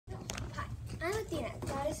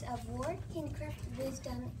Genius of War, Handcraft,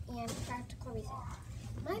 Wisdom, and Practical Reason.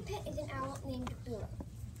 My pet is an owl named Bula.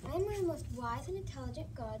 I am one of the most wise and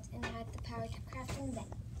intelligent gods and had the power to craft and invent.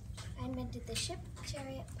 I invented the ship,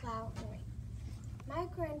 chariot, plow, and ring. My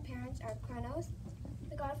grandparents are Kronos,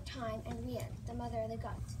 the god of time, and Rhea, the mother of the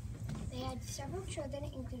gods. They had several children,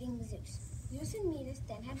 including Zeus. Zeus and Metis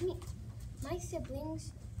then had me. My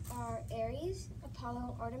siblings are Ares,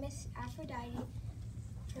 Apollo, Artemis, Aphrodite,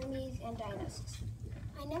 Hermes, and Dionysus.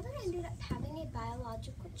 I never ended up having a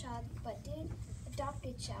biological child, but did adopt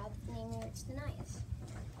a child named Eryxthanias.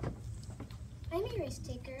 I'm a risk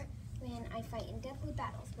taker when I fight in deadly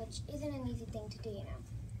battles, which isn't an easy thing to do,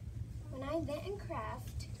 When I invent and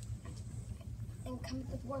craft and come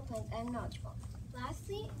up with war plans, I'm knowledgeable.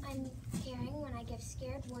 Lastly, I'm caring when I give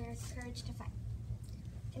scared warriors courage to fight.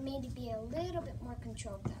 I made to be a little bit more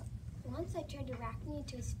controlled, though. Once I turned Arachne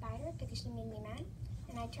into a spider because she made me mad,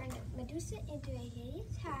 and I turned Medusa into a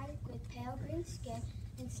hideous hag with pale green skin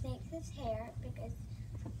and snakes' hair because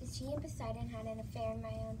she and Poseidon had an affair in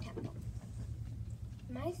my own temple.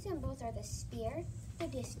 My symbols are the spear, the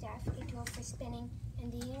distaff, a tool for spinning,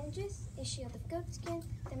 and the aegis, a shield of goat skin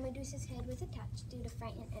that Medusa's head was attached to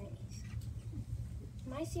frighten enemies.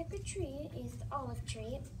 My sacred tree is the olive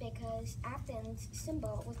tree because Athens'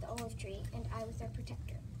 symbol was the olive tree and I was their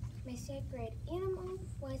protector. My sacred animal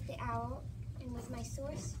was the owl and was my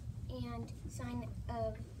source and sign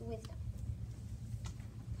of wisdom.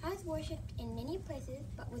 I was worshipped in many places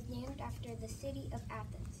but was named after the city of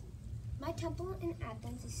Athens. My temple in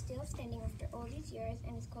Athens is still standing after all these years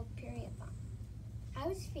and is called Periothon. I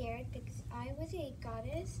was feared because I was a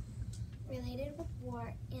goddess related with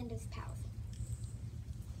war and is powerful.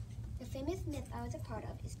 The famous myth I was a part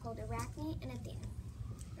of is called Arachne and Athena.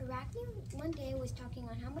 Arachne one day was talking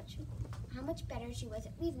on how much better she was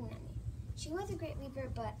at weaving than me. She was a great weaver,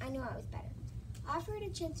 but I knew I was better. I offered a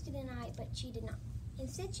chance to deny, but she did not.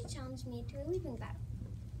 Instead, she challenged me to a weaving battle.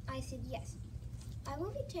 I said yes. I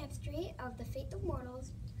wove a tapestry of the fate of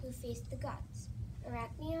mortals who faced the gods.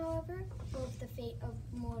 Arachne, however, wove the fate of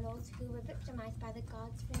mortals who were victimized by the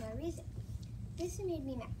gods for no reason. This made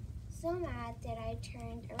me mad. So mad that I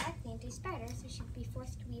turned Arachne into a spider so she'd be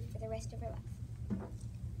forced to weave for the rest of her life.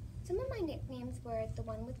 Some of my nicknames were the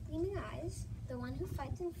one with gleaming eyes, the one who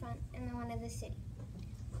fights in front, and the one of the city.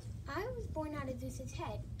 I was born out of Zeus's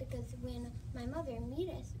head because when my mother,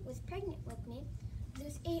 Metis, was pregnant with me,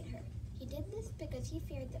 Zeus ate her. He did this because he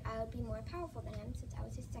feared that I would be more powerful than him since I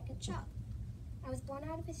was his second child.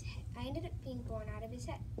 I ended up being born out of his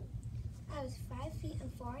head. I was 5 feet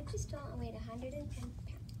and 4 inches tall and weighed 110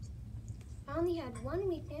 pounds. I only had one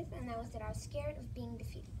weakness, and that was that I was scared of being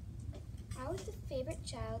defeated. I was the favorite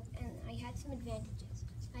child, and I had some advantages.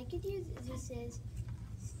 I could use Zeus's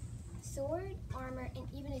sword, armor, and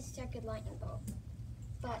even his sacred lightning bolt.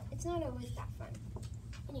 But it's not always that fun.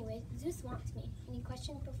 Anyways, Zeus wants me. Any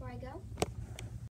questions before I go?